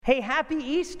Hey, happy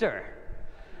Easter.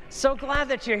 So glad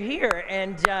that you're here.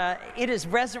 And it is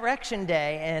Resurrection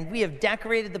Day, and we have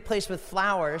decorated the place with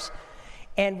flowers.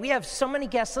 And we have so many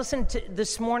guests. Listen,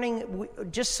 this morning,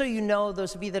 just so you know,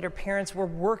 those of you that are parents, we're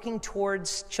working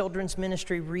towards children's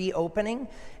ministry reopening.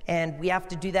 And we have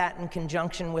to do that in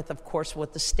conjunction with, of course,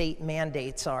 what the state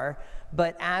mandates are.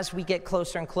 But as we get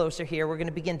closer and closer here, we're going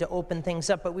to begin to open things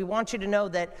up. But we want you to know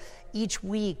that each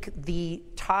week, the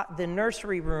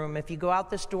nursery room, if you go out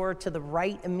this door to the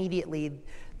right immediately,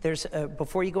 there's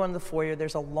before you go in the foyer,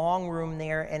 there's a long room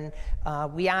there, and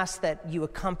we ask that you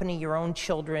accompany your own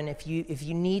children. If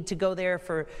you need to go there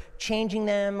for changing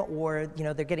them, or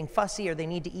they're getting fussy or they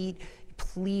need to eat,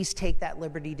 please take that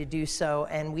liberty to do so.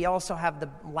 And we also have the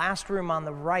last room on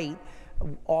the right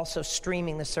also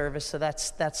streaming the service, so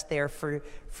that's there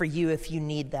for you if you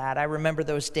need that. I remember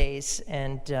those days,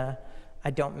 and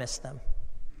I don't miss them.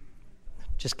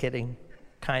 Just kidding,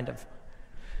 kind of.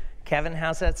 Kevin,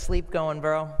 how's that sleep going,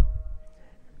 bro?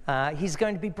 He's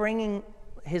going to be bringing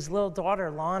his little daughter,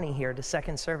 Lonnie, here to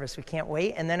second service. We can't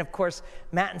wait. And then, of course,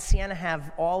 Matt and Sienna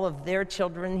have all of their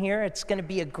children here. It's going to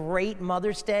be a great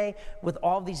Mother's Day with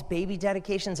all these baby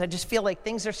dedications. I just feel like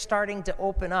things are starting to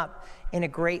open up in a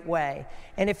great way.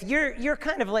 And if you're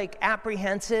kind of like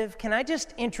apprehensive, can I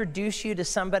just introduce you to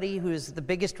somebody who's the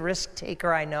biggest risk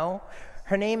taker I know?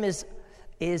 Her name is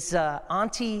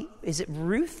Auntie, is it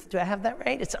Ruth? Do I have that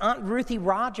right? It's Aunt Ruthie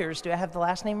Rogers. Do I have the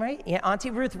last name right? Yeah,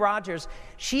 Auntie Ruth Rogers.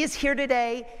 She is here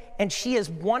today, and she is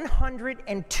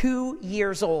 102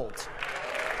 years old.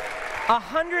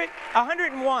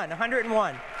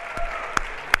 101.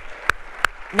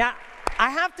 Now,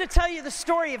 I have to tell you the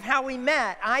story of how we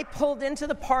met. I pulled into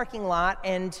the parking lot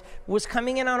and was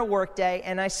coming in on a work day,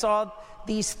 and I saw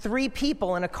these three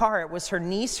people in a car. It was her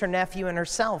niece, her nephew, and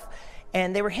herself.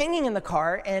 And they were hanging in the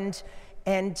car, and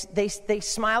they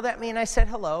smiled at me, and I said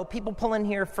hello. People pull in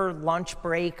here for lunch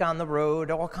break on the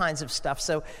road, all kinds of stuff.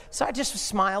 So I just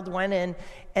smiled, went in,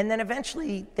 and then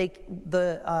eventually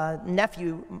the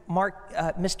nephew, Mark,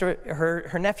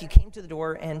 her nephew came to the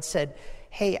door and said,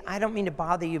 "Hey, I don't mean to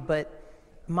bother you, but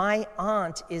my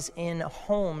aunt is in a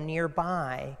home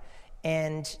nearby,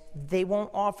 and they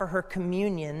won't offer her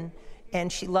communion,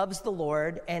 and she loves the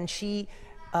Lord, and she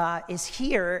is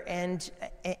here." And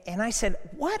I said,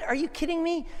 "What? Are you kidding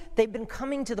me? They've been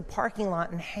coming to the parking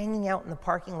lot and hanging out in the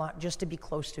parking lot just to be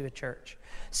close to a church."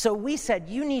 So we said,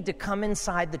 "You need to come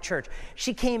inside the church."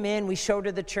 She came in, we showed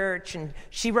her the church, and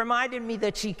she reminded me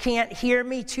that she can't hear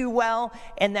me too well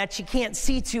and that she can't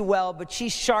see too well, but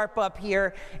she's sharp up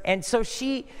here. And so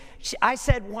I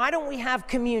said, "Why don't we have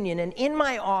communion?" And in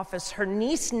my office, her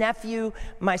niece, nephew,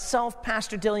 myself,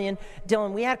 Pastor Dylan,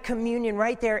 we had communion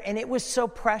right there, and it was so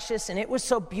precious, and it was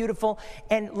so beautiful.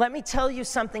 And let me tell you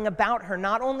something about her.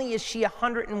 Not only is she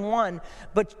 101,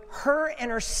 but her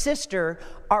and her sister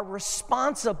are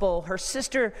responsible. Her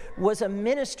sister was a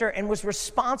minister and was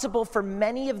responsible for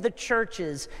many of the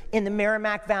churches in the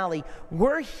Merrimack Valley.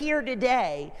 We're here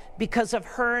today because of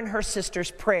her and her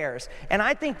sister's prayers. And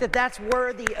I think that that's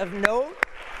worthy of note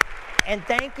and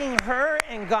thanking her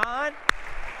and God.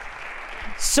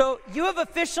 So you have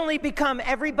officially become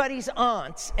everybody's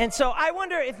aunt. And so I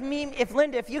wonder if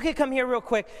Linda, if you could come here real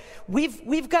quick.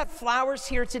 We've got flowers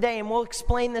here today, and we'll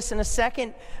explain this in a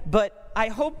second, but I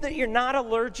hope that you're not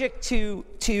allergic to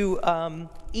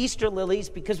Easter lilies,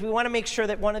 because we want to make sure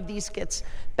that one of these gets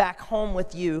back home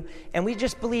with you. And we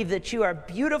just believe that you are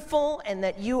beautiful, and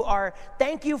that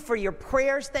thank you for your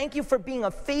prayers. Thank you for being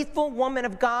a faithful woman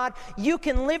of God. You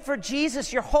can live for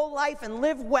Jesus your whole life and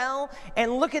live well.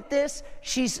 And look at this.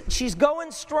 She's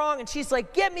going strong, and she's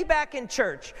like, "Get me back in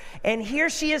church." And here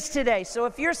she is today. So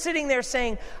if you're sitting there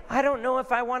saying, "I don't know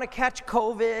if I want to catch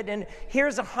COVID," and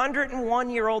here's a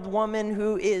 101-year-old woman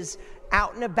who is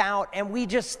out and about, and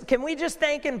can we just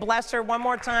thank and bless her one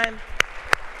more time?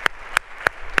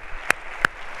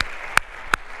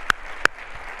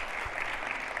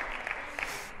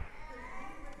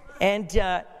 And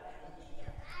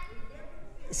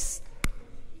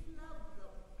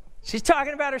she's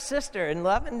talking about her sister and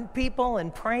loving people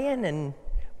and praying, and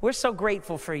we're so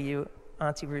grateful for you,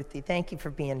 Auntie Ruthie. Thank you for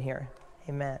being here.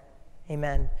 Amen.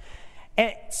 Amen.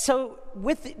 And so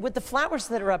with the flowers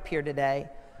that are up here today,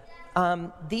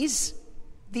 these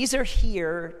are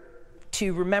here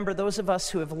to remember those of us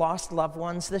who have lost loved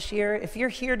ones this year. If you're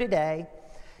here today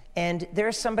and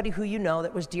there's somebody who you know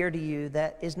that was dear to you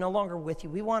that is no longer with you,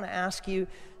 we want to ask you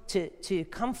to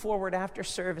come forward after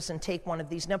service and take one of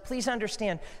these. Now, please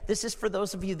understand, this is for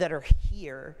those of you that are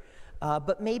here.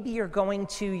 But maybe you're going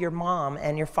to your mom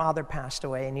and your father passed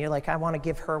away and you're like, I want to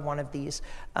give her one of these.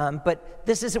 But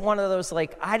this isn't one of those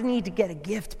like, I need to get a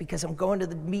gift because I'm going to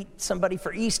meet somebody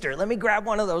for Easter. Let me grab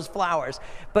one of those flowers.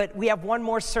 But we have one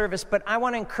more service. But I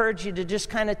want to encourage you to just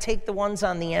kind of take the ones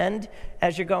on the end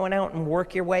as you're going out and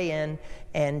work your way in.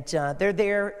 And they're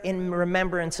there in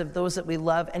remembrance of those that we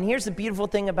love. And here's the beautiful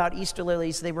thing about Easter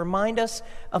lilies. They remind us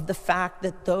of the fact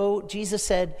that though Jesus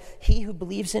said, he who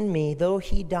believes in me, though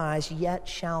he dies, yet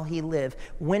shall he live.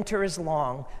 Winter is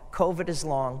long. COVID is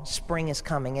long. Spring is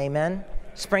coming. Amen?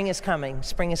 Spring is coming.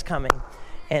 Spring is coming.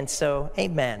 And so,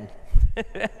 amen.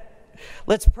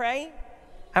 Let's pray.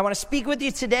 I want to speak with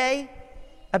you today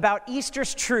about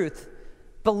Easter's truth.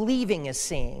 Believing is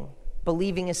seeing.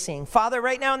 Believing is seeing. Father,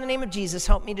 right now in the name of Jesus,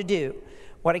 help me to do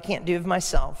what I can't do of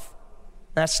myself.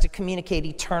 That's to communicate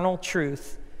eternal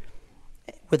truth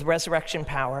with resurrection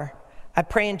power. I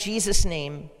pray in Jesus'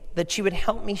 name that you would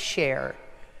help me share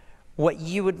what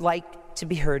you would like to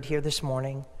be heard here this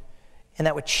morning, and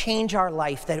that would change our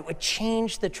life, that it would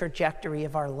change the trajectory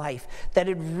of our life, that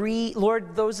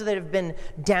Lord, those that have been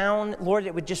down, Lord,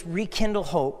 it would just rekindle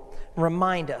hope,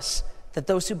 remind us that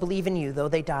those who believe in you, though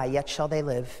they die, yet shall they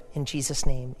live. In Jesus'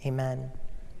 name, amen.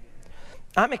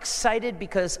 I'm excited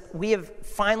because we have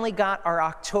finally got our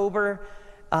October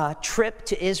trip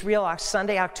to Israel.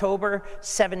 Sunday, October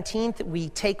 17th, we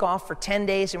take off for 10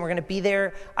 days and we're going to be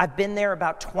there. I've been there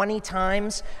about 20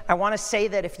 times. I want to say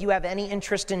that if you have any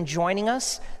interest in joining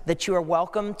us, that you are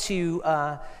welcome to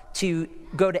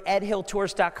go to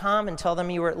edhilltours.com and tell them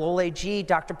you were at Lowell AG,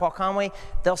 Dr. Paul Conway.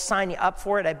 They'll sign you up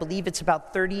for it. I believe it's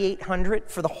about $3,800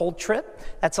 for the whole trip.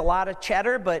 That's a lot of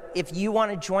cheddar, but if you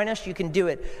want to join us, you can do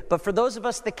it. But for those of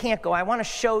us that can't go, I want to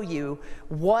show you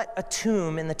what a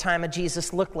tomb in the time of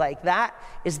Jesus looked like. That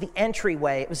is the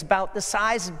entryway. It was about the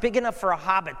size, big enough for a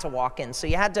hobbit to walk in. So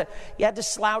you had to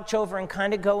slouch over and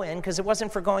kind of go in because it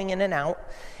wasn't for going in and out.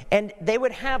 And they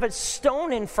would have a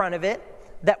stone in front of it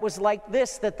that was like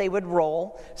this that they would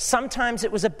roll. Sometimes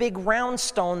it was a big round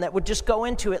stone that would just go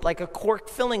into it like a cork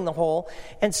filling the hole.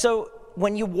 And so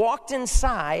when you walked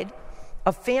inside,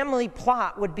 a family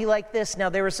plot would be like this. Now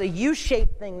there was a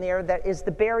U-shaped thing there that is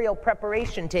the burial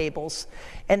preparation tables.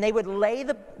 And they would lay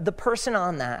the person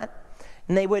on that.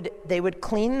 And they would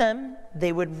clean them.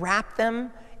 They would wrap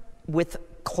them with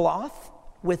cloth,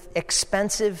 with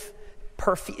expensive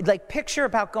perfume. Like picture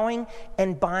about going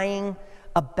and buying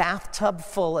a bathtub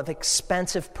full of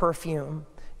expensive perfume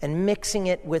and mixing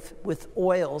it with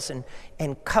oils and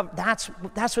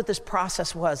that's what this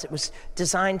process was. It was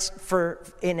designed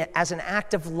as an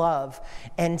act of love.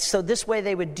 And so this way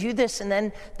they would do this, and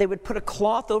then they would put a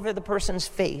cloth over the person's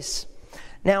face.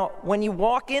 Now, when you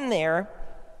walk in there,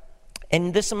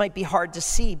 and this might be hard to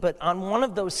see, but on one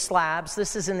of those slabs,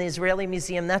 this is in the Israeli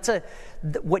Museum,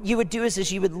 what you would do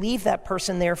is you would leave that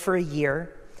person there for a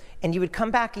year. And you would come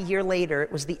back a year later.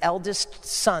 It was the eldest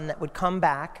son that would come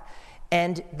back.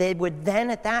 And they would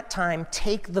then, at that time,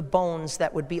 take the bones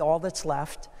that would be all that's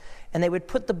left. And they would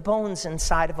put the bones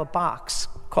inside of a box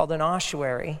called an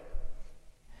ossuary.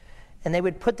 And they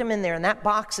would put them in there. And that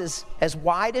box is as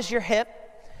wide as your hip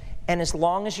and as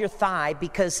long as your thigh,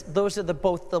 because those are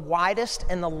both the widest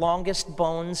and the longest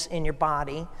bones in your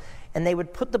body. And they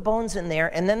would put the bones in there,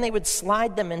 and then they would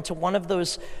slide them into one of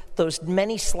those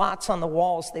many slots on the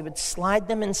walls. They would slide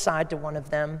them inside to one of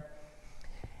them.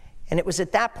 And it was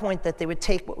at that point that they would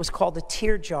take what was called a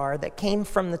tear jar that came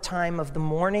from the time of the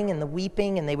mourning and the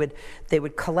weeping, and they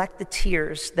would collect the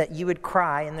tears that you would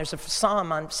cry. And there's a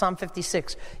psalm on Psalm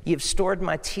 56, "You've stored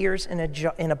my tears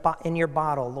in your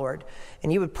bottle, Lord."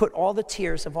 And you would put all the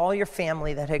tears of all your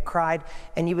family that had cried,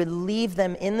 and you would leave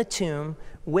them in the tomb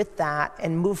with that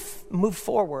and move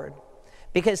forward.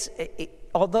 Because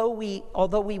although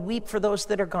we weep for those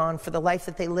that are gone, for the life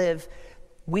that they live,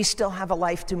 we still have a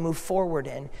life to move forward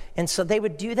in. And so they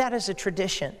would do that as a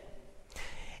tradition.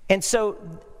 And so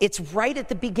it's right at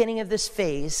the beginning of this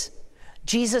phase.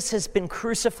 Jesus has been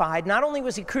crucified. Not only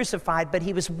was he crucified, but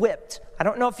he was whipped. I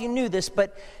don't know if you knew this,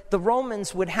 but the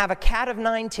Romans would have a cat of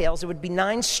nine tails. It would be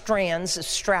 9 strands of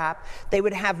strap. They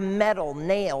would have metal,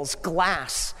 nails,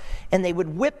 glass, and they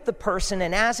would whip the person,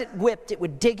 and as it whipped, it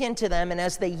would dig into them, and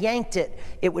as they yanked it,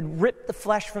 it would rip the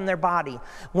flesh from their body.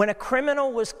 When a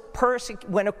criminal was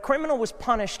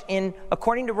punished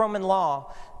according to Roman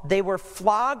law, they were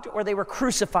flogged or they were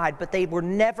crucified, but they were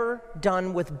never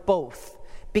done with both,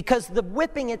 because the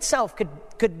whipping itself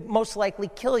could most likely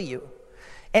kill you.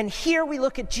 And here we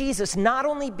look at Jesus not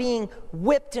only being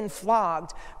whipped and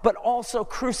flogged, but also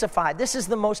crucified. This is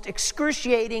the most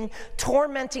excruciating,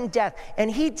 tormenting death.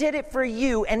 And he did it for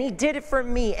you, and he did it for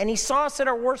me, and he saw us at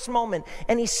our worst moment,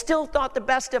 and he still thought the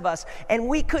best of us. And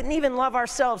we couldn't even love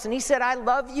ourselves. And he said, I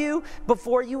love you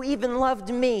before you even loved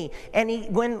me.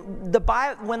 And when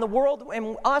the world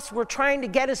and us were trying to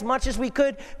get as much as we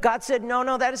could, God said,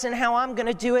 no, that isn't how I'm going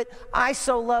to do it. I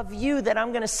so love you that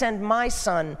I'm going to send my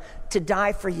son to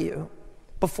die for you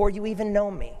before you even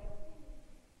know me.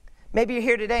 Maybe you're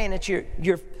here today and it's your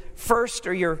first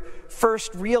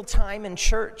real time in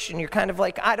church, and you're kind of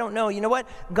like, I don't know. You know what?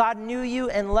 God knew you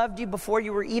and loved you before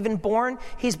you were even born.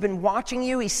 He's been watching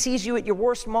you. He sees you at your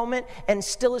worst moment and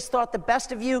still has thought the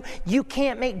best of you. You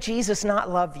can't make Jesus not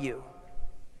love you.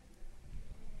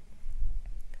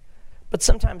 But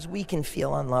sometimes we can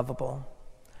feel unlovable.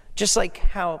 Just like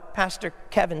how Pastor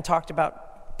Kevin talked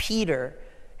about Peter,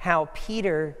 how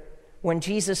Peter, when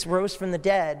Jesus rose from the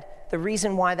dead, the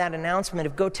reason why that announcement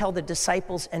of go tell the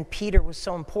disciples and Peter was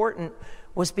so important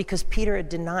was because Peter had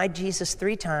denied Jesus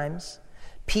 3 times.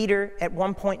 Peter, at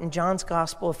one point in John's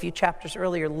gospel, a few chapters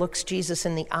earlier, looks Jesus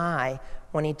in the eye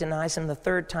when he denies him the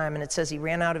 3rd time, and it says he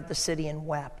ran out of the city and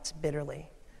wept bitterly.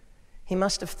 He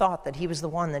must have thought that he was the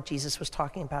one that Jesus was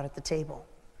talking about at the table.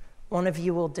 One of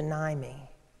you will deny me.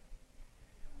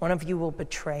 One of you will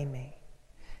betray me.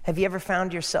 Have you ever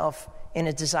found yourself in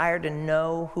a desire to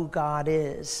know who God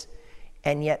is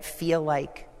and yet feel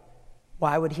like,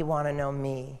 why would he want to know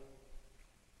me?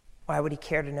 Why would he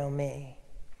care to know me?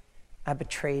 I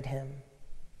betrayed him.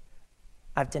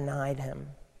 I've denied him.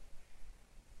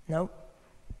 Nope.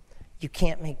 You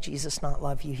can't make Jesus not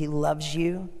love you. He loves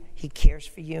you, he cares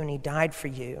for you, and he died for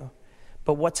you.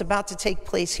 But what's about to take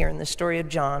place here in the story of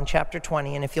John, chapter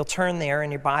 20, and if you'll turn there in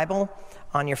your Bible,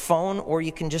 on your phone, or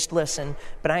you can just listen,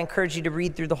 but I encourage you to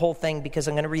read through the whole thing because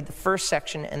I'm going to read the first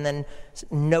section and then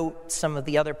note some of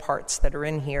the other parts that are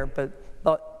in here.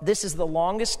 But this is the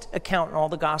longest account in all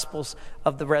the Gospels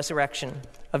of the resurrection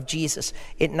of Jesus.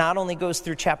 It not only goes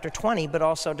through chapter 20, but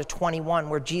also to 21,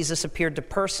 where Jesus appeared to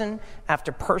person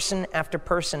after person after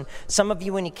person. Some of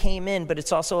you when you came in, but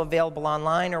it's also available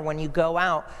online, or when you go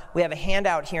out, we have a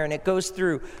handout here, and it goes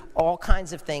through all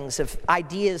kinds of things, of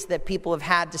ideas that people have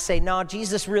had to say, no,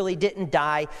 Jesus really didn't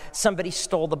die. Somebody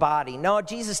stole the body. No,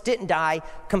 Jesus didn't die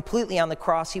completely on the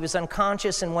cross. He was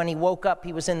unconscious, and when he woke up,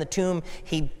 he was in the tomb.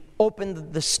 He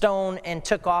opened the stone and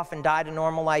took off and died a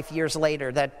normal life years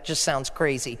later. That just sounds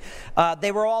crazy.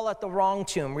 They were all at the wrong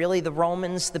tomb. Really, the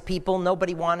Romans, the people,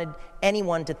 nobody wanted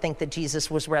anyone to think that Jesus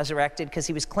was resurrected because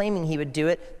he was claiming he would do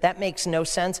it. That makes no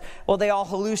sense. Well, they all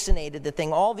hallucinated the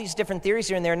thing. All these different theories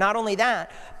are in there. Not only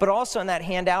that, but also in that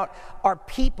handout are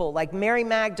people like Mary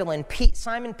Magdalene,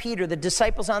 Simon Peter, the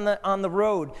disciples on the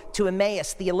road to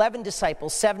Emmaus, the 11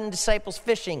 disciples, 7 disciples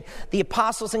fishing, the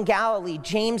apostles in Galilee,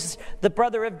 James, the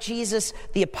brother of Jesus,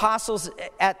 the apostles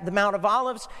at the Mount of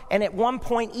Olives, and at one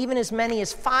point even as many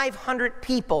as 500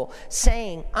 people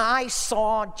saying, I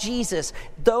saw Jesus.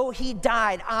 Though he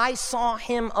died, I saw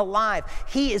him alive.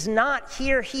 He is not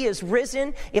here, he is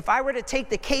risen. If I were to take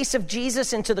the case of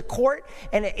Jesus into the court,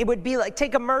 and it would be like,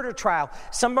 take a murder trial.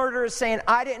 Some murderer is saying,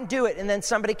 I didn't do it, and then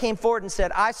somebody came forward and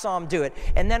said, I saw him do it.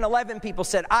 And then 11 people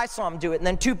said, I saw him do it. And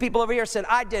then 2 people over here said,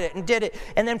 I did it, and did it.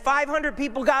 And then 500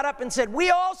 people got up and said, we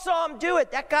all saw him do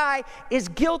it. That guy is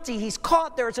guilty. He's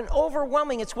caught. There's an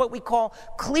overwhelming, it's what we call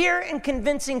clear and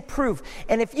convincing proof.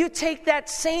 And if you take that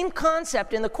same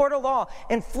concept in the court of law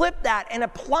and flip that and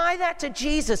apply that to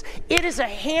Jesus, it is a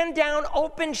hand-down,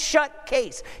 open-shut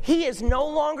case. He is no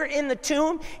longer in the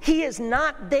tomb. He is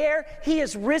not there. He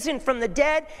is risen from the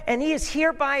dead, and he is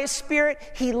here by his Spirit.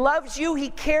 He loves you. He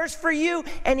cares for you,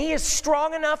 and he is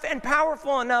strong enough and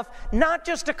powerful enough not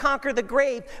just to conquer the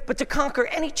grave, but to conquer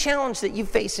any challenge that you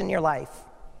face in your life.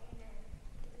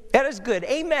 That is good.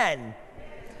 Amen.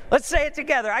 Let's say it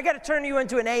together. I got to turn you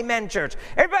into an amen church.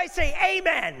 Everybody say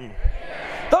amen. Amen.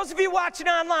 Those of you watching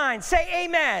online, say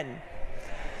amen. Amen.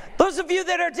 Those of you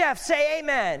that are deaf, say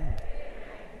amen.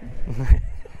 Amen.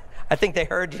 I think they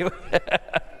heard you.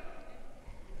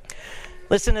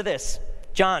 Listen to this.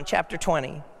 John chapter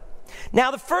 20.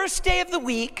 Now the first day of the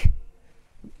week,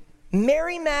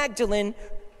 Mary Magdalene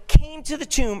came to the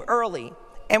tomb early.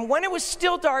 And when it was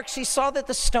still dark, she saw that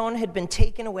the stone had been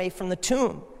taken away from the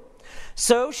tomb.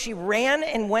 So she ran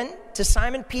and went to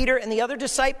Simon Peter and the other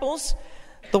disciples,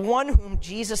 the one whom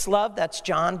Jesus loved, that's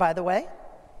John, by the way,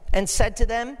 and said to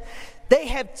them, they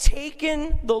have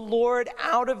taken the Lord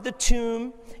out of the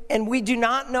tomb, and we do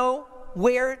not know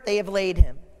where they have laid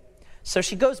him. So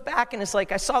she goes back and is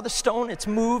like, I saw the stone, it's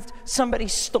moved, somebody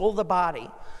stole the body.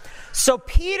 So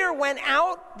Peter went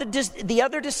out,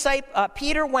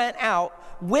 Peter went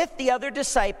out with the other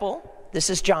disciple, this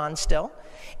is John still,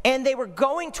 and they were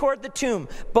going toward the tomb.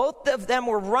 Both of them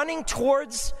were running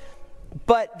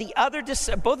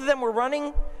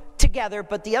together,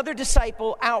 but the other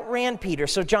disciple outran Peter.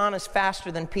 So John is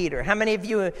faster than Peter. How many of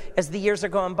you, as the years are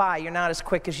going by, you're not as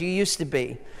quick as you used to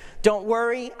be? Don't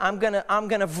worry, I'm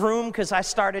gonna vroom because I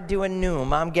started doing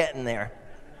Noom. I'm getting there.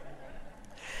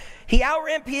 He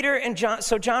outran Peter and John,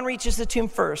 so John reaches the tomb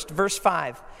first, verse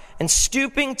 5. And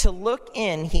stooping to look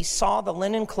in, he saw the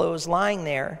linen clothes lying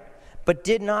there, but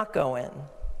did not go in.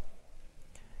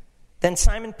 Then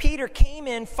Simon Peter came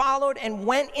in, followed, and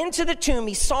went into the tomb.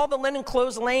 He saw the linen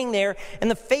clothes laying there, and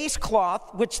the face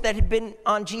cloth, that had been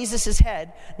on Jesus'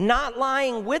 head, not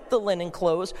lying with the linen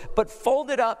clothes, but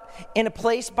folded up in a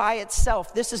place by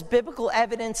itself. This is biblical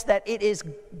evidence that it is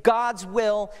God's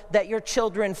will that your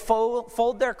children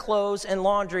fold their clothes in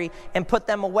laundry and put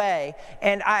them away.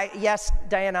 And yes,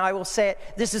 Diana, I will say it.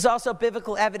 This is also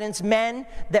biblical evidence, men,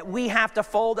 that we have to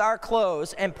fold our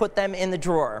clothes and put them in the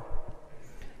drawer.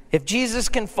 If Jesus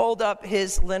can fold up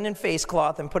his linen face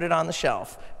cloth and put it on the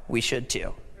shelf, we should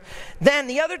too. Then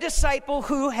the other disciple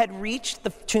who had reached the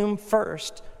tomb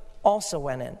first also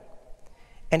went in.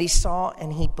 And he saw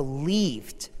and he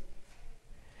believed.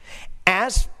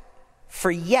 As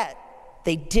for yet,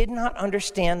 they did not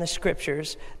understand the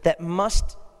scriptures that he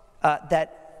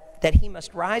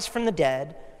must rise from the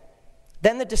dead.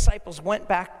 Then the disciples went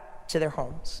back to their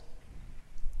homes.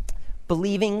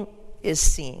 Believing is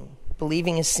seeing.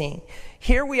 Believing is seeing.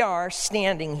 Here we are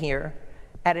standing here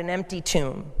at an empty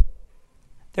tomb.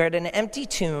 They're at an empty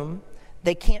tomb.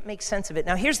 They can't make sense of it.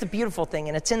 Now, here's the beautiful thing,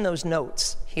 and it's in those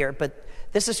notes here, but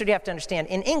this is what you have to understand.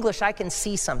 In English, I can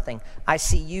see something. I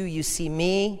see you, you see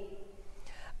me.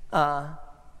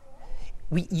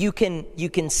 You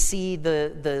can see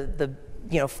the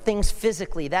things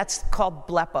physically. That's called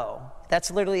blepo.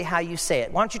 That's literally how you say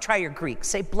it. Why don't you try your Greek?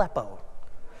 Say blepo.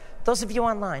 Those of you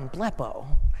online, blepo.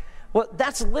 Well,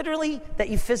 that's literally that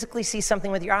you physically see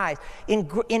something with your eyes. In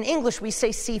English, we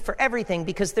say see for everything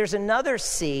because there's another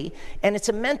see, and it's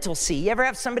a mental see. You ever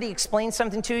have somebody explain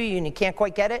something to you and you can't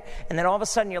quite get it? And then all of a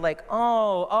sudden you're like,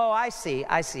 oh, I see.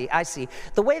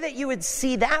 The way that you would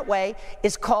see that way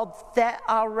is called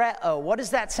theoreo. What does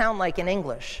that sound like in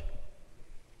English?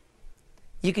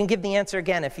 You can give the answer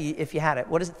again if you had it.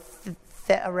 What is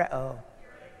theoreo?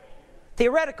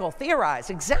 Theoretical, theorize,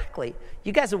 exactly.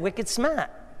 You guys are wicked smart.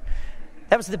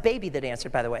 That was the baby that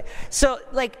answered, by the way. So,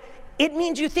 it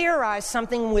means you theorize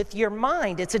something with your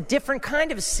mind. It's a different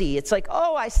kind of see. It's like,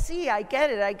 oh, I see, I get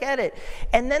it.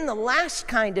 And then the last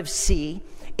kind of see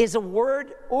is a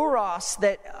word, oros,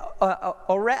 that,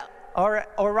 orao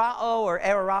or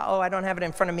erao, I don't have it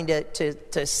in front of me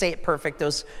to say it perfect.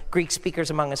 Those Greek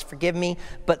speakers among us, forgive me.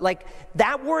 But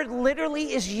that word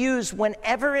literally is used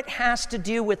whenever it has to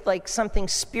do with something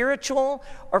spiritual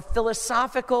or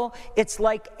philosophical. It's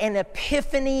like an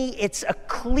epiphany. It's a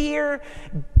clear,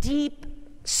 deep,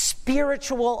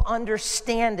 spiritual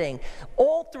understanding.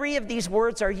 All three of these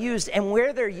words are used, and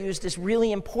where they're used is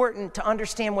really important to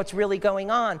understand what's really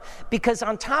going on, because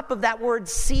on top of that word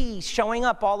see showing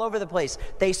up all over the place,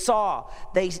 they saw,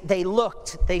 they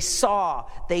looked, they saw,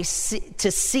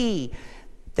 to see,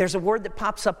 there's a word that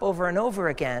pops up over and over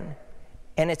again,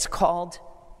 and it's called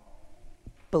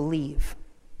believe.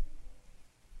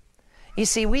 You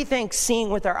see, we think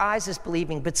seeing with our eyes is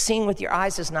believing, but seeing with your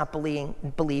eyes is not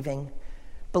believing.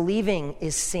 Believing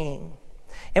is seeing.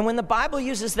 And when the Bible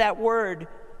uses that word,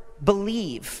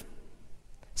 believe,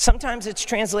 sometimes it's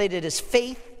translated as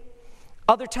faith,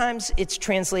 other times it's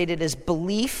translated as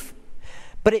belief,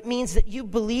 but it means that you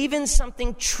believe in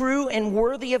something true and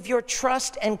worthy of your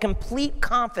trust and complete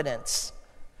confidence,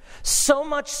 so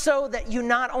much so that you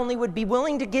not only would be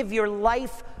willing to give your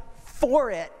life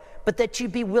for it, but that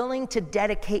you'd be willing to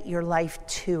dedicate your life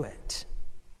to it.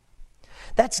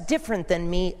 That's different than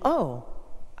me,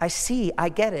 I see, I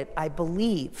get it, I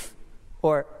believe.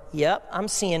 Or, yep, I'm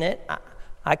seeing it.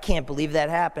 I can't believe that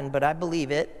happened, but I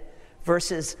believe it.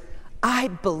 Versus, I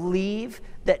believe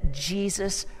that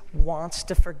Jesus wants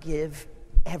to forgive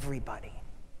everybody.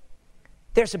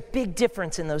 There's a big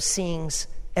difference in those seeings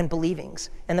and believings.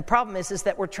 And the problem is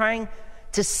that we're trying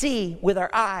to see with our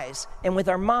eyes and with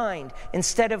our mind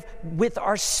instead of with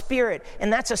our spirit.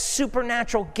 And that's a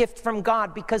supernatural gift from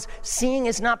God, because seeing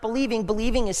is not believing,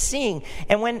 believing is seeing.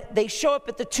 And when they show up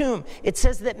at the tomb, it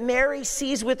says that Mary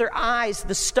sees with her eyes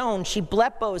the stone. She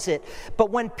bleppos it. But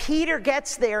when Peter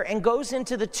gets there and goes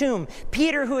into the tomb,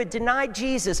 Peter, who had denied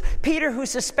Jesus, Peter, who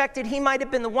suspected he might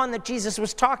have been the one that Jesus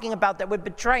was talking about that would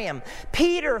betray him,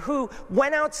 Peter, who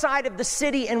went outside of the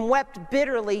city and wept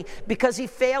bitterly because he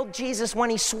failed Jesus when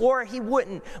he swore he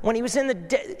wouldn't. When he was in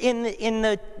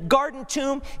the garden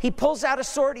tomb, he pulls out a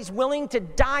sword. He's willing to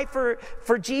die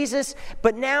for Jesus,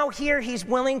 but now here he's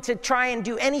willing to try and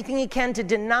do anything he can to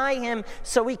deny him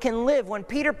so he can live. When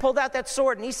Peter pulled out that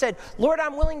sword and he said, "Lord,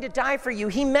 I'm willing to die for you,"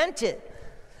 he meant it,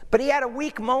 but he had a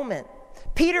weak moment.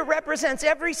 Peter represents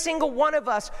every single one of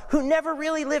us who never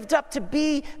really lived up to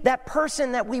be that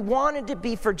person that we wanted to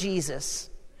be for Jesus.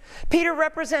 Peter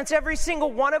represents every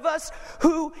single one of us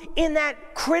who, in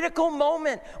that critical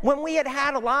moment when we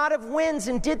had a lot of wins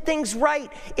and did things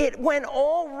right, it went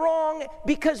all wrong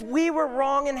because we were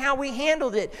wrong in how we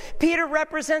handled it. Peter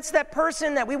represents that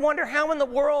person that we wonder, how in the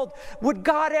world would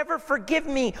God ever forgive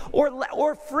me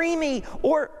or free me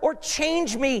or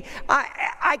change me?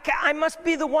 I must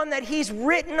be the one that he's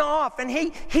written off, and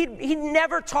he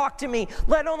never talked to me,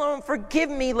 let alone forgive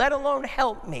me, let alone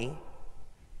help me.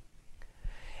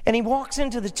 And he walks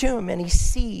into the tomb and he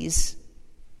sees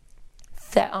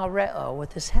Theareo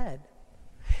with his head.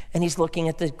 And he's looking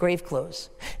at the grave clothes.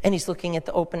 And he's looking at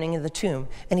the opening of the tomb.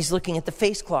 And he's looking at the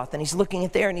face cloth. And he's looking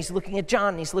at there. And he's looking at John.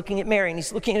 And he's looking at Mary. And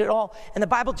he's looking at it all. And the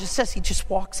Bible just says he just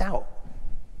walks out.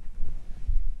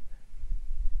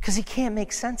 Because he can't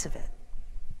make sense of it.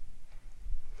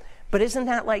 But isn't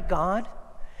that like God?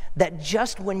 That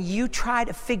just when you try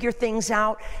to figure things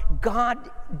out, God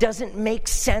doesn't make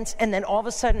sense, and then all of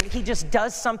a sudden he just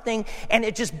does something and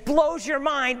it just blows your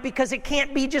mind, because it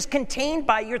can't be just contained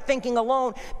by your thinking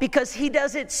alone, because he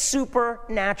does it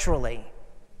supernaturally.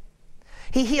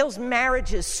 He heals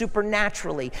marriages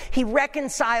supernaturally. He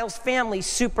reconciles families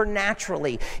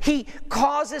supernaturally. He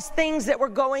causes things that were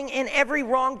going in every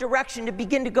wrong direction to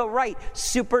begin to go right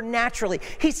supernaturally.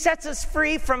 He sets us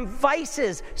free from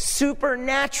vices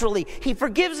supernaturally. He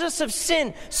forgives us of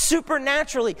sin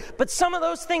supernaturally. But some of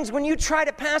those things, when you try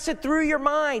to pass it through your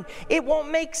mind, it won't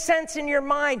make sense in your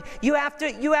mind. You have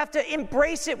to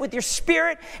embrace it with your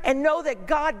spirit and know that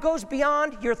God goes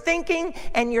beyond your thinking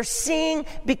and your seeing,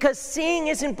 because seeing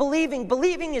isn't believing.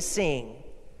 Believing is seeing.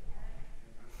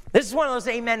 This is one of those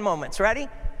amen moments. Ready?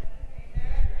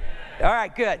 All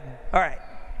right, good. All right.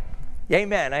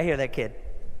 Amen. I hear that, kid.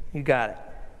 You got it.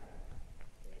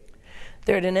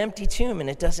 They're at an empty tomb and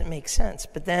it doesn't make sense.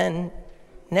 But then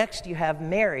next you have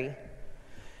Mary.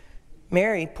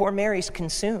 Mary, poor Mary's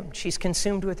consumed. She's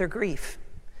consumed with her grief.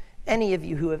 Any of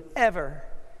you who have ever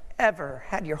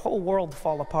had your whole world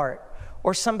fall apart,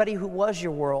 or somebody who was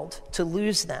your world, to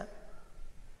lose them,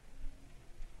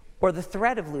 or the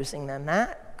threat of losing them,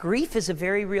 that grief is a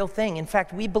very real thing. In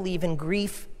fact, we believe in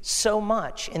grief so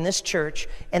much in this church,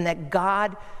 and that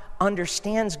God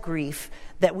understands grief,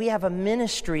 that we have a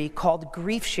ministry called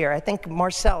Grief Share. I think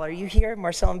Marcel, are you here?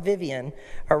 Marcel and Vivian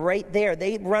are right there.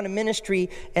 They run a ministry,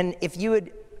 and if you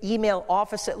would email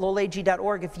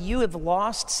office@lolag.org. If you have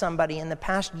lost somebody in the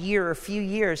past year or few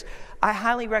years, I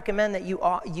highly recommend that you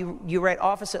write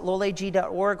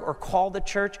office@lolag.org or call the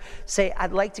church. Say,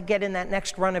 I'd like to get in that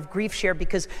next run of Grief Share,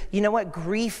 because you know what?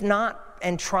 Grief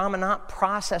and trauma not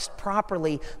processed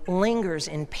properly lingers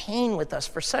in pain with us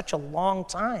for such a long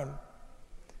time.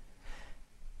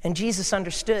 And Jesus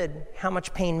understood how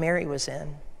much pain Mary was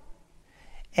in.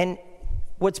 And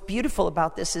what's beautiful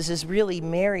about this is really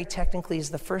Mary technically is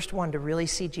the first one to really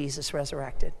see Jesus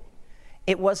resurrected.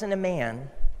 It wasn't a man,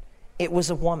 it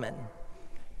was a woman,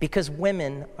 because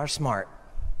women are smart.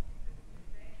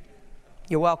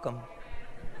 You're welcome.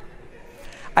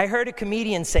 I heard a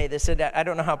comedian say this, and I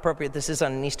don't know how appropriate this is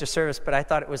on an Easter service, but I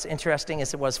thought it was interesting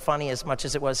as it was funny as much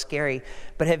as it was scary.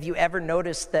 But have you ever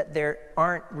noticed that there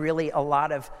aren't really a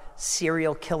lot of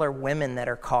serial killer women that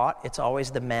are caught? It's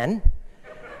always the men.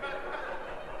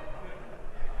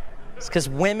 It's because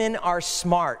women are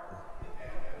smart.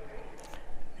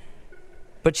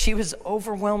 But she was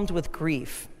overwhelmed with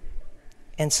grief.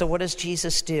 And so what does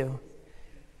Jesus do?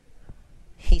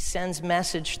 He sends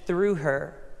message through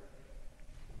her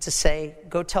to say,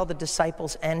 go tell the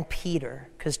disciples and Peter,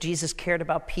 because Jesus cared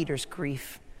about Peter's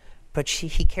grief. But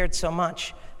he cared so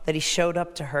much that he showed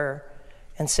up to her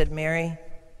and said, Mary,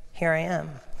 here I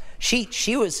am. She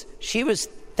was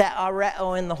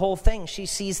theareo in the whole thing. She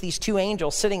sees these two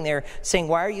angels sitting there saying,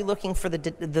 why are you looking for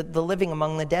the living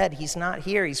among the dead? He's not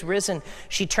here. He's risen.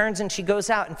 She turns and she goes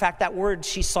out. In fact, that word,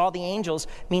 she saw the angels,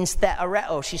 means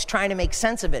theareo. She's trying to make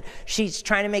sense of it. She's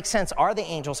trying to make sense. Are they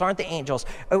angels? Aren't they angels?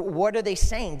 What are they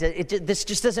saying? This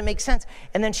just doesn't make sense.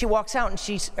 And then she walks out and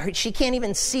she can't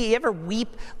even see. You ever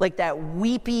weep like that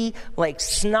weepy, like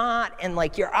snot, and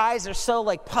like your eyes are so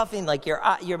like puffing, like your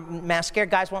mascara,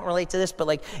 guys won't relate to this, but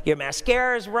like your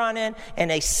mascara is running,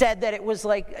 and they said that it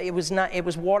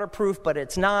was waterproof, but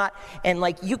it's not, and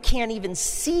like you can't even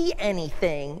see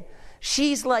anything.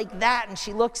 She's like that, and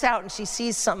she looks out and she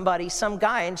sees some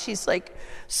guy, and she's like,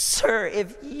 sir,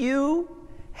 if you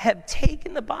have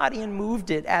taken the body and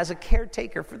moved it as a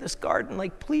caretaker for this garden,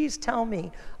 like, please tell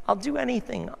me. I'll do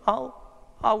anything.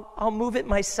 I'll move it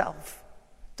myself.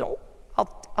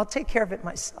 I'll take care of it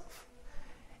myself.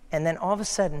 And then all of a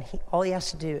sudden, all he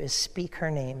has to do is speak her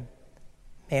name,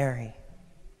 Mary.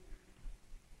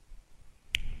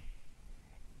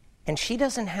 And she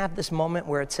doesn't have this moment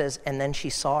where it says, and then she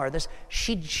saw her.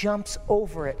 She jumps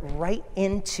over it right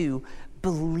into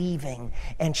believing.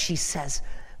 And she says,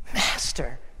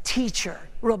 Master, teacher,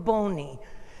 Rabboni.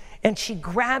 And she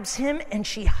grabs him and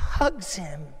she hugs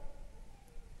him.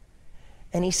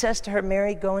 And he says to her,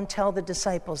 Mary, go and tell the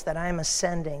disciples that I am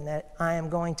ascending, that I am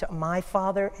going to my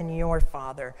Father and your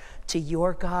Father, to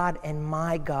your God and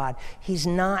my God. He's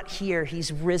not here,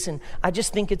 he's risen. I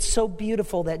just think it's so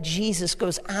beautiful that Jesus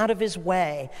goes out of his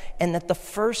way, and that the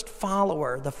first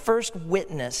follower, the first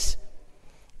witness,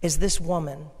 is this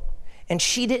woman. And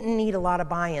she didn't need a lot of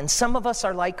buy-in. Some of us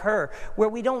are like her, where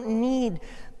we don't need...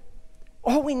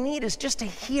 All we need is just to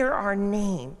hear our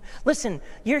name. Listen,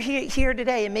 you're here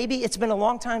today, and maybe it's been a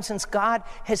long time since God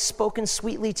has spoken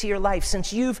sweetly to your life,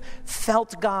 since you've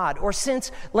felt God, or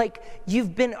since like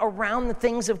you've been around the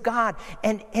things of God.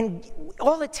 And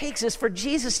all it takes is for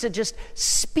Jesus to just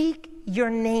speak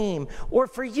your name, or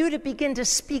for you to begin to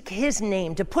speak his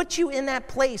name, to put you in that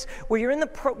place where you're in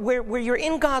where you're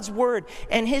in God's word,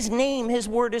 and his name, his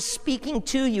word is speaking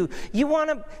to you.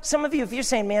 Some of you, if you're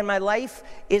saying, man, my life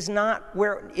is not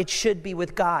where it should be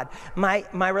with God,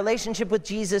 my relationship with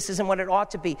Jesus isn't what it ought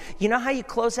to be. You know how you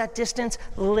close that distance?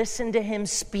 Listen to him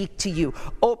speak to you.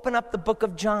 Open up the book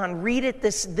of John, read it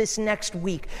this next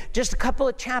week, just a couple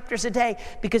of chapters a day,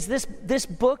 because this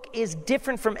book is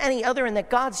different from any other, in that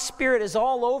God's Spirit is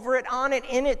all over it, on it,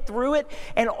 in it, through it,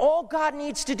 and all God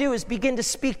needs to do is begin to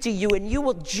speak to you, and you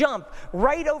will jump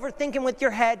right over thinking with your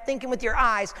head, thinking with your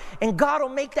eyes, and God will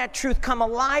make that truth come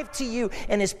alive to you,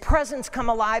 and his presence come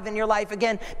alive in your life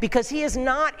again, because he is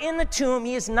not in the tomb,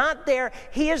 he is not there,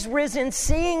 he is risen.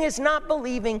 Seeing is not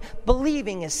believing,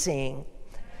 believing is seeing.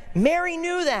 Mary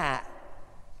knew that.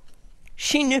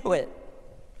 She knew it.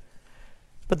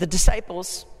 But the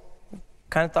disciples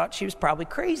kind of thought she was probably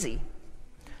crazy.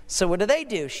 So what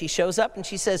do? She shows up and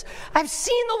she says, I've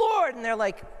seen the Lord. And they're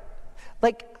like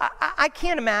I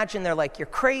can't imagine. They're like, you're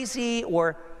crazy,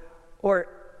 or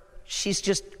she's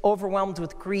just overwhelmed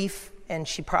with grief, and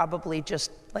she probably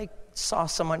just like saw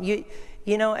someone. You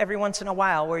know, every once in a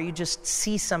while where you just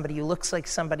see somebody who looks like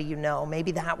somebody you know.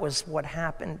 Maybe that was what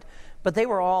happened. But they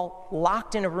were all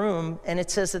locked in a room, and it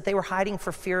says that they were hiding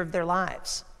for fear of their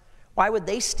lives. Why would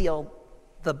they steal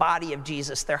the body of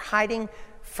Jesus? They're hiding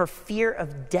for fear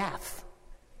of death.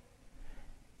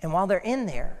 And while they're in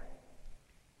there,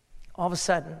 all of a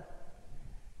sudden,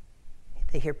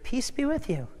 they hear, peace be with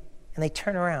you. And they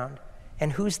turn around,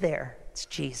 and who's there? It's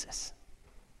Jesus.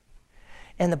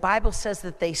 And the Bible says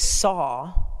that they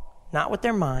saw, not with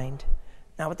their mind,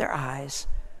 not with their eyes,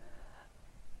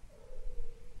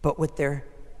 but with their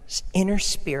inner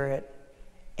spirit,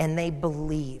 and they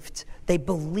believed. They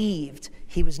believed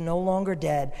he was no longer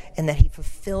dead, and that he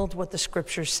fulfilled what the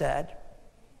scripture said.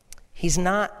 He's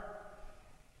not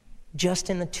just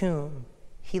in the tomb.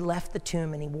 He left the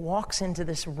tomb and he walks into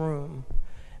this room.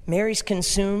 Mary's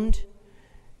consumed.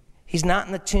 He's not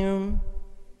in the tomb.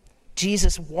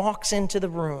 Jesus walks into the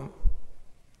room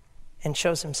and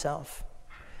shows himself.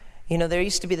 You know, there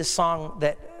used to be the song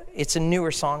that, it's a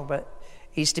newer song, but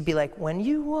it used to be like, when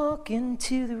you walk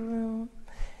into the room,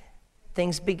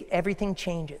 everything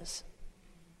changes.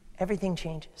 Everything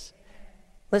changes.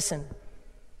 Listen,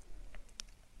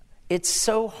 it's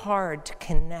so hard to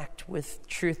connect with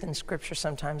truth in Scripture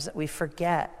sometimes that we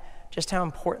forget just how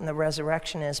important the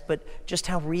resurrection is, but just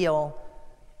how real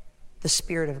the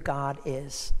Spirit of God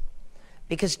is.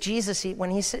 Because Jesus, when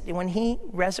he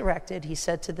resurrected, he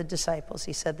said to the disciples,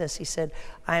 he said this, he said,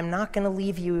 I am not going to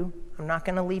leave you. I'm not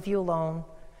going to leave you alone.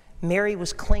 Mary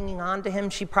was clinging on to him.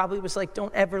 She probably was like,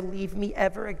 don't ever leave me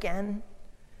ever again.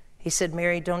 He said,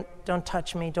 Mary, don't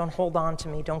touch me, don't hold on to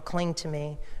me, don't cling to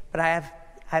me, but I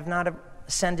have not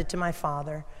ascended to my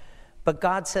Father. But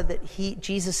God said that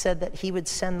Jesus said that he would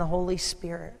send the Holy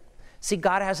Spirit. See,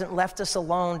 God hasn't left us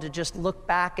alone to just look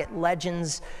back at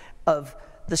legends of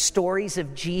the stories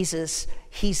of Jesus.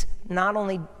 He's not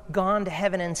only gone to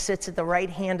heaven and sits at the right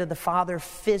hand of the Father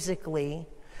physically,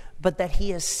 but that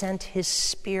he has sent his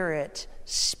Spirit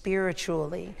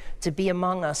spiritually to be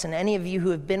among us. And any of you who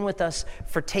have been with us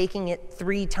for taking it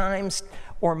 3 times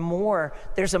or more,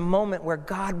 there's a moment where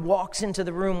God walks into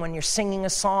the room when you're singing a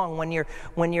song, when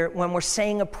we're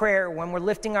saying a prayer, when we're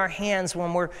lifting our hands,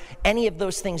 when we're any of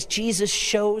those things. Jesus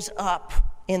shows up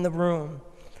in the room.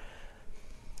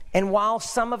 And while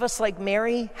some of us, like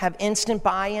Mary, have instant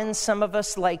buy-in, some of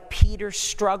us, like Peter,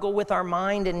 struggle with our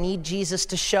mind and need Jesus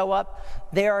to show up,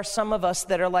 there are some of us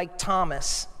that are like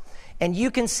Thomas. And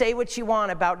you can say what you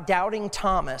want about doubting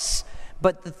Thomas,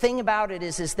 but the thing about it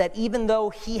is that even though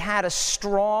he had a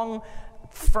strong,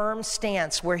 firm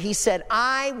stance where he said,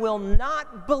 I will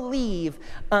not believe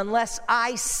unless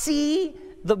I see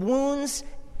the wounds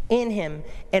in him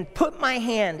and put my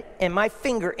hand and my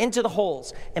finger into the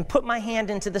holes and put my hand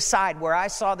into the side where I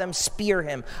saw them spear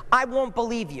him, I won't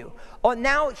believe you. Oh,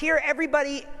 now here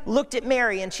everybody looked at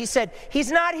Mary and she said,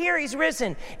 he's not here, he's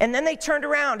risen. And then they turned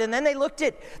around and then they looked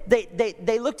at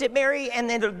Mary and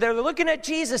then they're looking at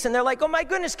Jesus and they're like, oh my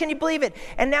goodness, can you believe it?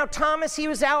 And now Thomas, he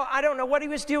was out, I don't know what he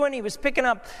was doing. He was picking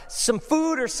up some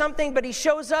food or something, but he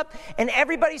shows up and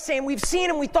everybo's saying, we've seen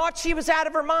him, we thought she was out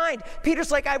of her mind.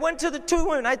 Peter's like, I went to the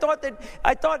tomb and I thought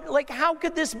like, how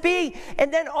could this be?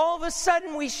 And then all of a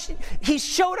sudden he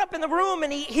showed up in the room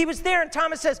and he was there and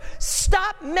Thomas says,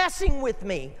 stop messing with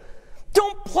me.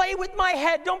 Don't play with my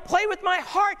head. Don't play with my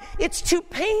heart. It's too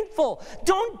painful.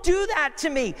 Don't do that to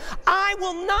me. I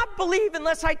will not believe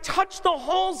unless I touch the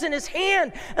holes in his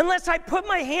hand, unless I put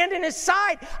my hand in his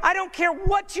side. I don't care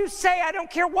what you say. I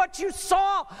don't care what you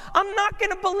saw. I'm not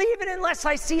going to believe it unless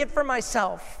I see it for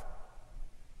myself.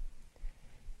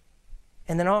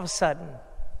 And then all of a sudden,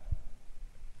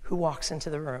 who walks into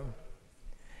the room?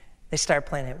 They start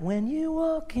playing it. When you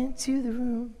walk into the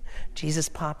room, Jesus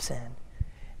pops in.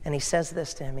 And he says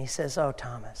this to him. He says, oh,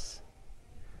 Thomas,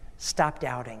 stop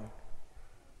doubting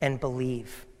and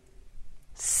believe.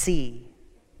 See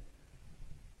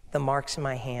the marks in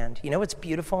my hand. You know what's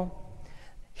beautiful?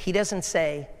 He doesn't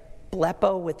say,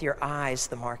 blepo with your eyes,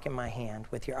 the mark in my hand,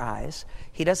 with your eyes.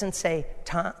 He doesn't say,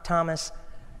 Thomas,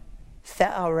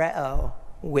 theoreo,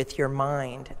 with your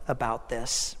mind about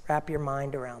this. Wrap your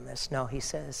mind around this. No, he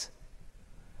says,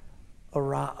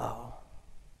 orao.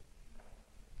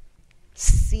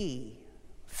 See,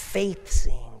 faith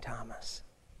seeing, Thomas.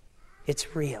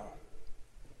 It's real.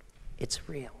 It's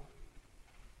real.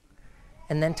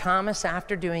 And then Thomas,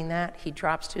 after doing that, he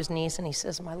drops to his knees and he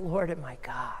says, my Lord and my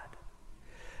God.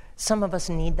 Some of us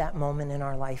need that moment in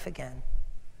our life again,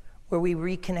 where we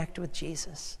reconnect with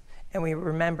Jesus and we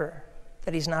remember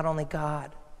that he's not only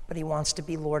God, but he wants to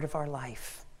be Lord of our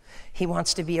life. He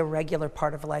wants to be a regular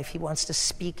part of life. He wants to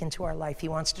speak into our life. He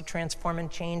wants to transform and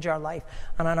change our life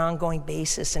on an ongoing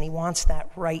basis, and he wants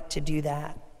that right to do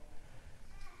that.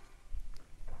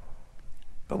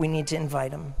 But we need to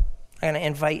invite him. I'm going to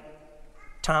invite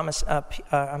Thomas up.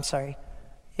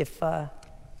 If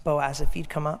Boaz, if you'd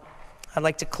come up. I'd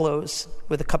like to close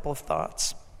with a couple of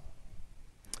thoughts.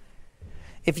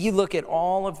 If you look at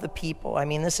all of the people, I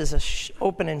mean, this is a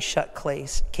open and shut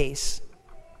case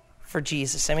for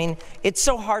Jesus. I mean, it's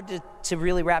so hard to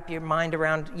really wrap your mind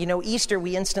around. You know, Easter,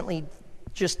 we instantly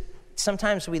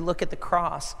sometimes we look at the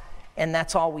cross and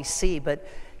that's all we see. But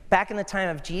back in the time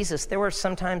of Jesus, there were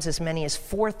sometimes as many as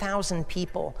 4,000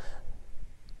 people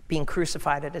being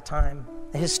crucified at a time.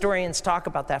 The historians talk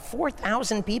about that.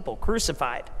 4,000 people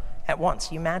crucified at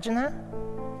once. You imagine that?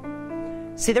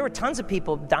 See, there were tons of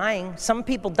people dying, some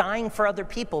people dying for other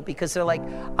people because they're like,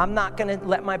 I'm not going to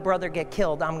let my brother get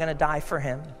killed. I'm going to die for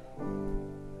him.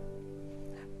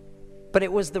 But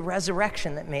it was the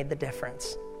resurrection that made the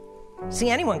difference. See,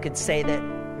 anyone could say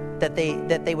that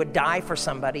they would die for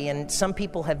somebody, and some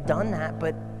people have done that,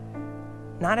 but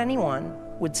not anyone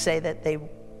would say that they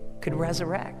could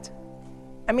resurrect.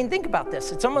 I mean, think about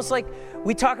this. It's almost like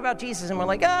we talk about Jesus and we're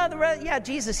like,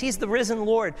 Jesus, he's the risen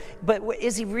Lord. But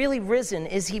is he really risen?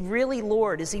 Is he really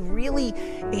Lord? Is he really,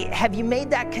 have you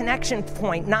made that connection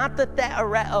point? Not the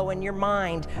theoreo in your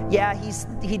mind. Yeah,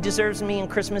 he deserves me in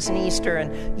Christmas and Easter.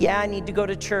 And yeah, I need to go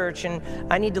to church. And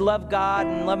I need to love God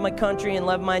and love my country and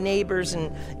love my neighbors.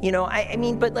 And, you know, I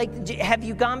mean, but like, have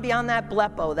you gone beyond that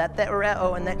blepo, that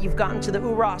theoreo, and that you've gotten to the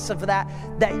uros of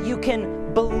that you can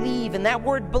believe. And that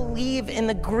word believe in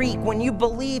the Greek, when you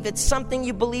believe, it's something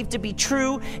you believe to be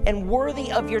true and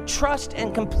worthy of your trust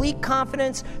and complete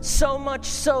confidence, so much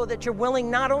so that you're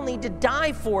willing not only to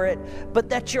die for it, but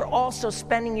that you're also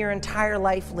spending your entire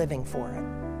life living for it.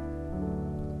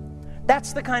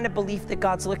 That's the kind of belief that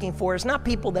God's looking for. It's not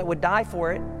people that would die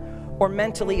for it or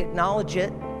mentally acknowledge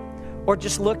it or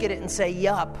just look at it and say,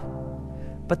 yup,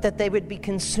 but that they would be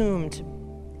consumed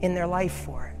in their life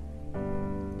for it.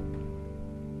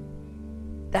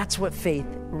 That's what faith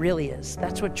really is.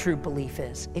 That's what true belief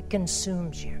is. It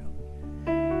consumes you,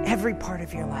 every part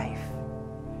of your life.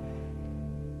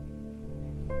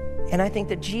 And I think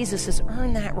that Jesus has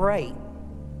earned that right.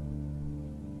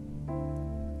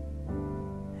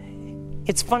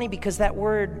 It's funny because that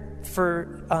word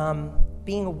for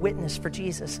being a witness for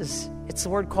Jesus it's the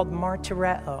word called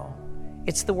martyreo.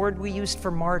 It's the word we used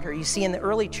for martyr. You see, in the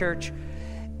early church,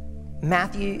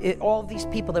 Matthew, all of these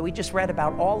people that we just read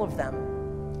about, all of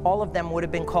them would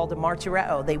have been called a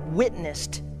martyreo. They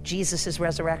witnessed Jesus'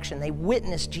 resurrection. They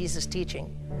witnessed Jesus'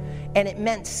 teaching. And it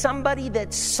meant somebody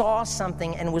that saw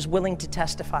something and was willing to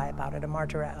testify about it, a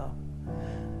martyreo.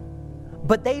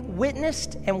 But they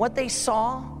witnessed, and what they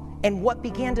saw and what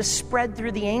began to spread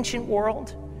through the ancient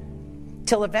world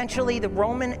till eventually the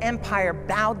Roman Empire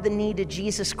bowed the knee to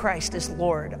Jesus Christ as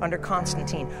Lord under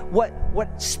Constantine.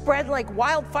 What spread like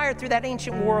wildfire through that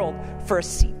ancient world for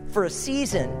a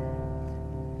season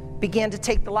began to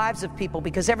take the lives of people,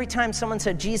 because every time someone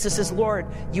said Jesus is Lord,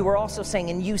 you were also saying,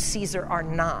 and you, Caesar, are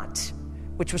not,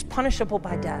 which was punishable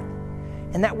by death.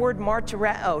 And that word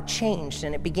martyreo changed,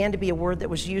 and it began to be a word that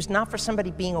was used not for somebody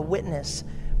being a witness,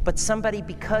 but somebody,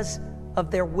 because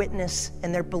of their witness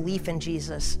and their belief in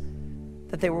Jesus,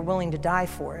 that they were willing to die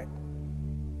for it.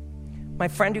 My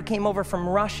friend who came over from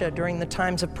Russia during the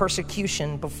times of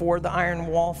persecution before the Iron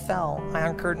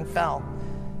Curtain fell,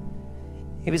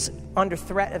 he was under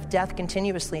threat of death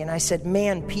continuously. And I said,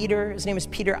 man, Peter, his name is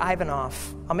Peter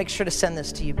Ivanov. I'll make sure to send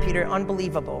this to you. Peter,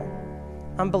 unbelievable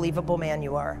man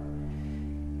you are.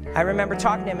 I remember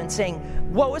talking to him and saying,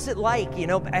 what was it like,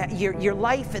 your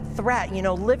life at threat,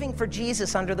 living for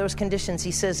Jesus under those conditions?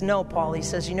 He says, no, Paul. He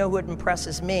says, what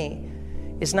impresses me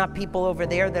is not people over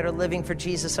there that are living for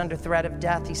Jesus under threat of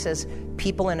death. He says,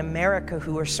 people in America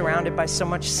who are surrounded by so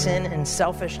much sin and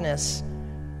selfishness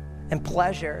and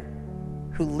pleasure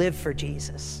who live for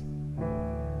Jesus.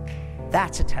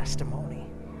 That's a testimony.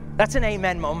 That's an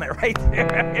amen moment right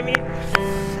there. I mean,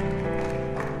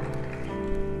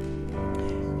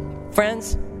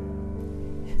 friends,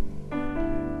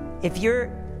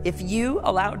 if you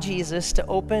allow Jesus to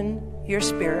open your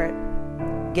spirit,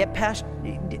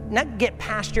 not get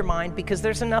past your mind, because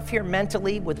there's enough here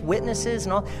mentally with witnesses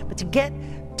and all, but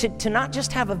to not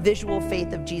just have a visual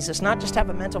faith of Jesus, not just have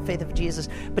a mental faith of Jesus,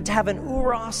 but to have an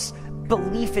ouros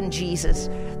belief in Jesus,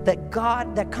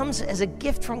 that comes as a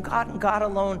gift from God and God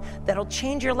alone, that'll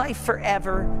change your life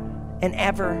forever and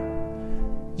ever.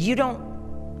 You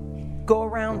don't go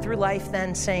around through life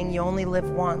then saying you only live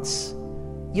once.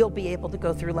 You'll be able to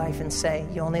go through life and say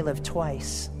you only live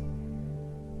twice.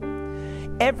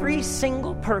 Every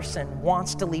single person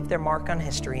wants to leave their mark on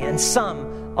history, and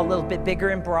some a little bit bigger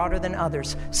and broader than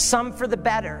others, some for the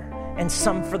better and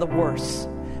some for the worse.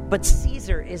 But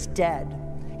Caesar is dead.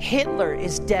 Hitler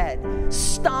is dead.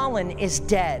 Stalin is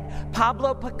dead.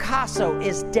 Pablo Picasso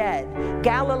is dead.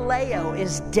 Galileo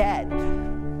is dead.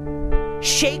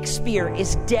 Shakespeare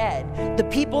is dead. The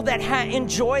people that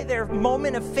enjoy their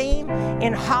moment of fame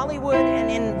in Hollywood and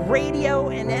in radio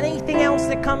and anything else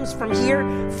that comes from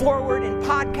here forward in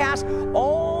podcasts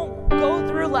all go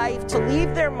through life to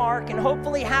leave their mark and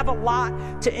hopefully have a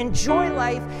lot to enjoy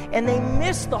life, and they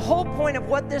miss the whole point of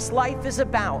what this life is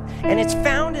about. And it's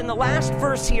found in the last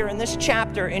verse here in this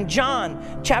chapter, in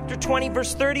John chapter 20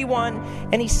 verse 31,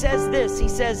 and he says this. He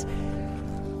says,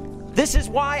 this is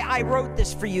why I wrote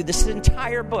this for you, this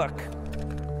entire book.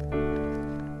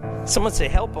 Someone say,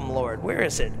 help him, Lord. Where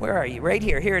is it? Where are you? Right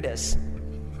here. Here it is.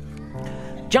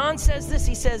 John says this.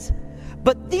 He says,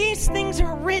 but these things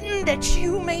are written that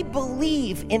you may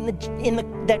believe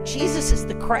that Jesus is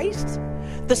the Christ,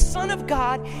 the Son of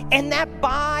God, and that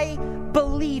by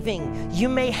believing you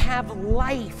may have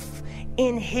life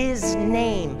in his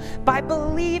name. By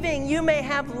believing you may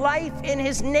have life in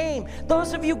his name.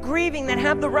 Those of you grieving that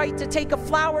have the right to take a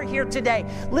flower here today,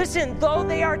 listen, though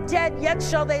they are dead, yet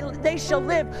they shall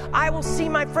live. I will see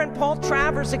my friend Paul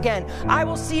Travers again. I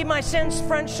will see my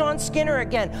friend Sean Skinner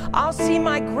again. I'll see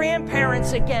my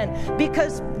grandparents again,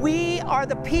 because we are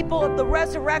the people of the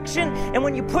resurrection. And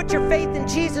when you put your faith in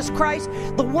Jesus Christ,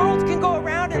 the world can go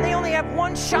around and they only have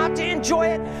one shot to enjoy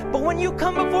it. But when you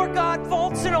come before God,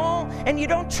 faults and all, and you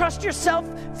don't trust yourself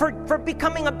for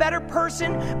becoming a better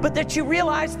person, but that you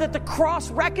realize that the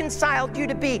cross reconciled you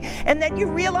to be, and that you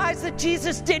realize that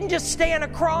Jesus didn't just stay on a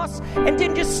cross and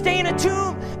didn't just stay in a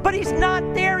tomb, but he's not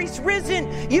there, he's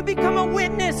risen. You become a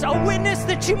witness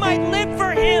that you might live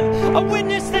for him, a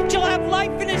witness that you'll have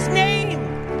life in his name.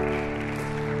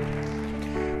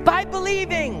 By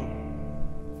believing.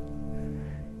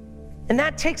 And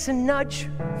that takes a nudge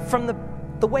from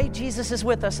the way Jesus is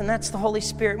with us, and that's the Holy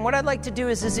Spirit. And what I'd like to do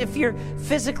is if you're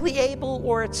physically able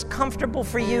or it's comfortable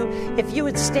for you, if you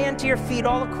would stand to your feet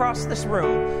all across this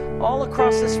room. If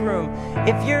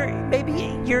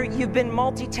you've been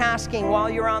multitasking while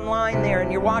you're online there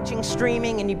and you're watching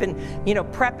streaming and you've been,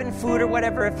 prepping food or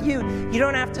whatever, if you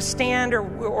don't have to stand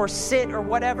or sit or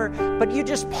whatever, but you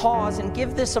just pause and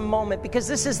give this a moment, because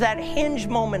this is that hinge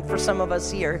moment for some of us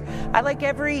here. I like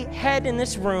every head in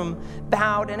this room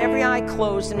bowed and every eye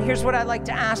closed. And here's what I'd like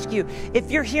to ask you. If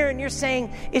you're here and you're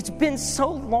saying, it's been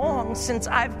so long since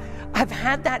I've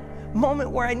had that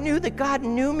moment where I knew that God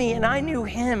knew me and I knew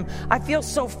him. I feel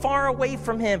so far away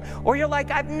from him. Or you're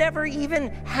like, I've never even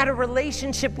had a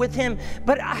relationship with him,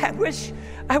 but I wish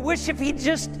if he'd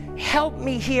just help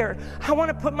me here. I want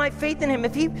to put my faith in him.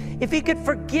 If he could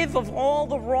forgive of all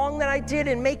the wrong that I did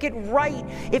and make it right.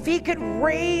 If he could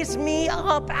raise me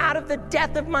up out of the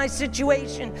death of my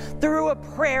situation through a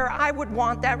prayer, I would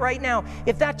want that right now.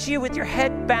 If that's you, with your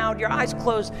head bowed, your eyes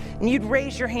closed, and you'd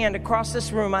raise your hand across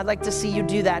this room, I'd like to see you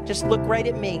do that. Just look right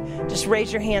at me. Just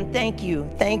raise your hand. Thank you.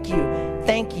 Thank you.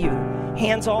 Thank you.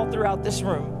 Hands all throughout this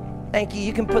room. Thank you.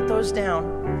 You can put those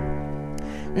down.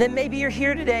 And then maybe you're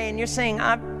here today and you're saying,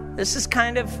 I've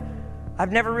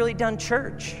never really done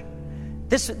church.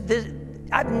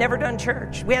 I've never done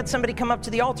church. We had somebody come up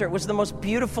to the altar. It was the most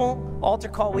beautiful altar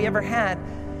call we ever had.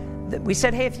 We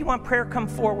said, hey, if you want prayer, come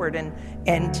forward.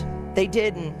 And they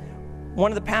did. And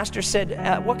one of the pastors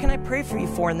said, what can I pray for you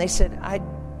for? And they said,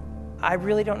 I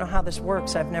really don't know how this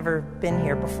works. I've never been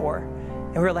here before.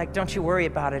 And we were like, don't you worry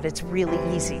about it. It's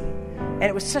really easy. And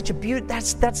it was such a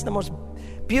that's the most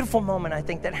beautiful moment, I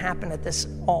think, that happened at this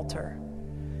altar.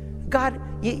 God,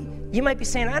 you might be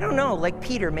saying, I don't know, like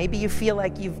Peter, maybe you feel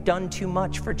like you've done too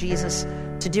much for Jesus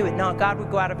to do it. No, God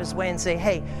would go out of his way and say,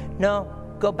 hey, no,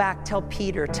 go back, tell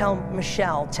Peter, tell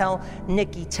Michelle, tell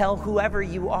Nikki, tell whoever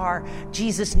you are.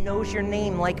 Jesus knows your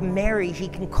name like Mary. He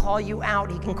can call you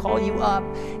out. He can call you up.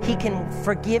 He can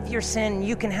forgive your sin.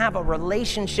 You can have a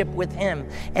relationship with him.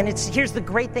 And here's the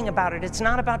great thing about it. It's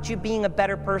not about you being a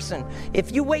better person.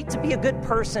 If you wait to be a good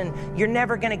person, you're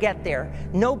never going to get there.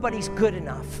 Nobody's good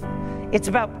enough. It's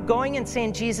about going and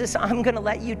saying, Jesus, I'm going to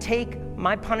let you take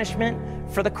my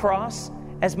punishment for the cross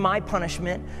as my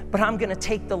punishment, but I'm going to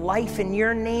take the life in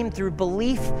your name through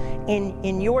belief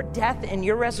in your death and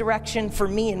your resurrection for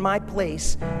me in my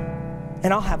place,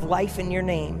 and I'll have life in your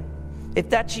name. If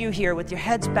that's you here with your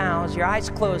heads bowed, your eyes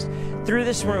closed through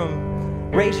this room,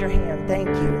 raise your hand. Thank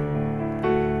you.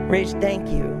 Thank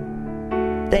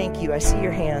you. Thank you. I see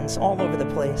your hands all over the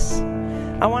place.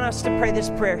 I want us to pray this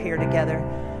prayer here together.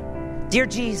 Dear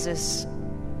Jesus,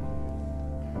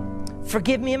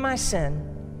 forgive me of my sin.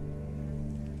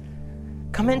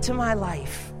 Come into my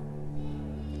life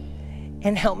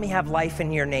and help me have life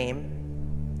in your name.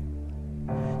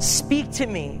 Speak to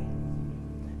me.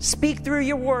 Speak through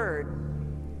your word.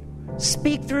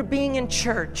 Speak through being in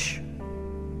church.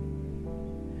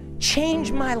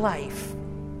 Change my life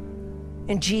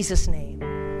in Jesus' name.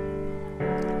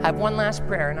 I have one last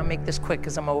prayer, and I'll make this quick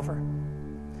because I'm over.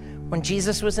 When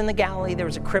Jesus was in the Galilee, there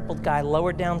was a crippled guy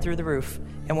lowered down through the roof.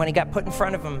 And when he got put in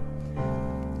front of him,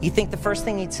 you think the first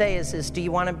thing he'd say is do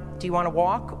you want to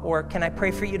walk, or can I pray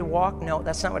for you to walk? No,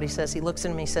 that's not what he says. He looks at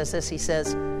him, he says this. He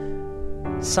says,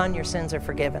 son, your sins are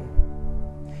forgiven.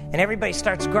 And everybody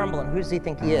starts grumbling. Who does he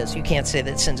think he is? You can't say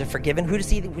that sins are forgiven. Who does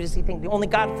he think? Only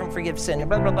God can forgive sin.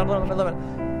 Blah, blah, blah, blah, blah, blah.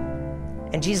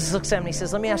 And Jesus looks at him and he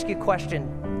says, let me ask you a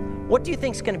question. What do you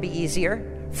think is going to be easier?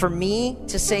 For me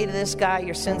to say to this guy,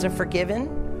 your sins are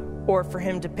forgiven, or for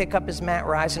him to pick up his mat,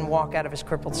 rise, and walk out of his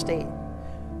crippled state?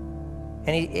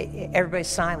 And everybody's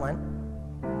silent,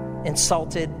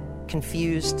 insulted,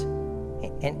 confused,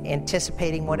 and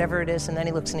anticipating whatever it is. And then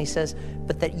he looks and he says,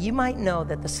 but that you might know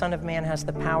that the Son of Man has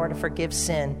the power to forgive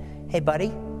sin. Hey,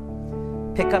 buddy,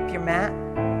 pick up your mat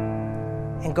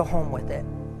and go home with it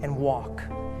and walk.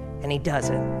 And he does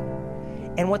it.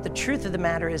 And what the truth of the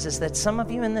matter is that some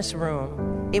of you in this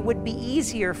room, it would be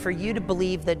easier for you to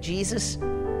believe that Jesus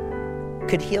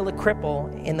could heal a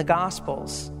cripple in the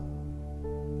Gospels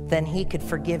than he could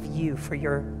forgive you for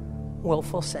your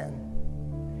willful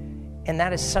sin. And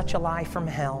that is such a lie from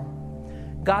hell.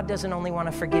 God doesn't only want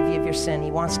to forgive you of your sin,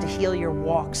 He wants to heal your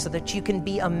walk so that you can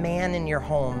be a man in your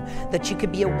home, that you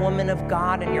could be a woman of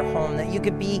God in your home, that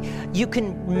you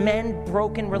can mend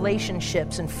broken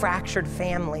relationships and fractured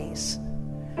families,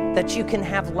 that you can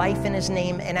have life in His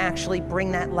name and actually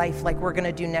bring that life, like we're going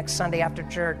to do next Sunday after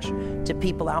church, to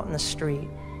people out in the street.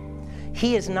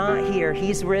 He is not here.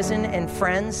 He's risen, and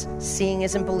friends, seeing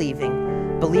isn't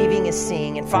believing. Believing is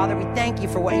seeing. And Father, we thank you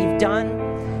for what you've done,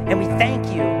 and we thank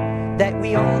you that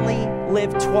we only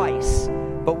live twice,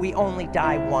 but we only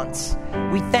die once.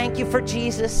 We thank you for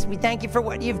Jesus. We thank you for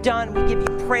what you've done. We give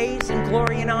you praise and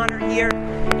glory and honor here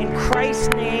in Christ's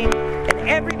name. And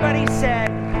everybody said,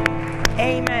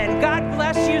 amen. God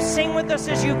bless you. Sing with us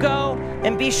as you go,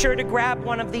 and be sure to grab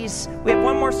one of these. We have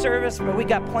one more service, but we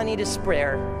got plenty to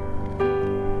spare.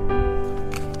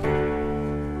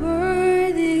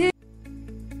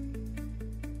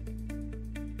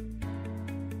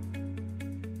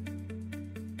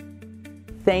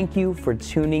 Thank you for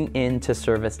tuning in to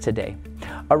service today.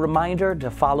 A reminder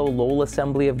to follow Lowell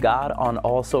Assembly of God on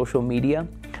all social media.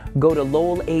 Go to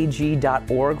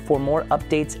lowellag.org for more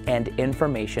updates and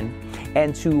information.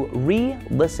 And to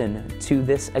re-listen to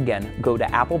this again, go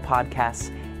to Apple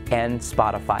Podcasts and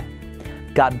Spotify.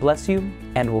 God bless you,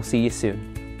 and we'll see you soon.